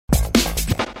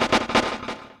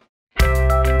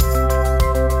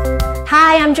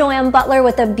Hi, I'm Joanne Butler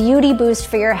with a beauty boost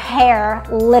for your hair,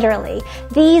 literally.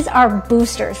 These are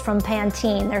boosters from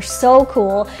Pantene. They're so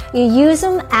cool. You use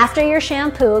them after your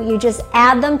shampoo. You just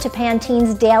add them to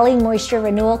Pantene's Daily Moisture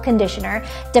Renewal Conditioner,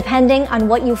 depending on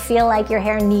what you feel like your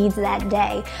hair needs that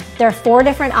day. There are 4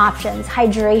 different options: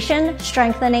 hydration,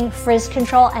 strengthening, frizz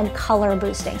control, and color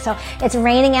boosting. So it's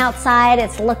raining outside,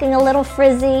 it's looking a little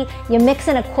frizzy. You mix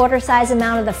in a quarter size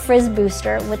amount of the frizz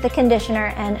booster with the conditioner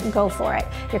and go for it.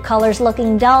 Your color's looking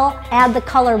dull, add the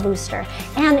color booster.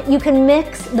 And you can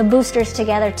mix the boosters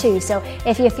together too. So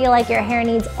if you feel like your hair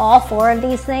needs all 4 of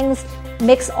these things,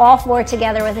 mix all 4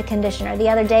 together with a conditioner. The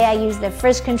other day I used the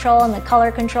frizz control and the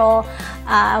color control.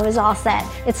 I was all set.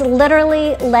 It's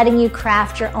literally letting you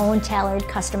craft your own tailored,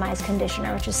 customized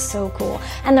conditioner, which is so cool.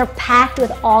 And they're packed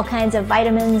with all kinds of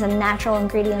vitamins and natural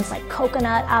ingredients like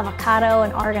coconut, avocado,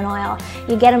 and argan oil.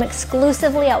 You get them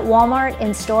exclusively at Walmart,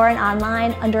 in store and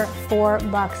online, under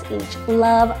 $4 each.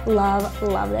 Love, love,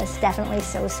 love this. Definitely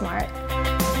so smart.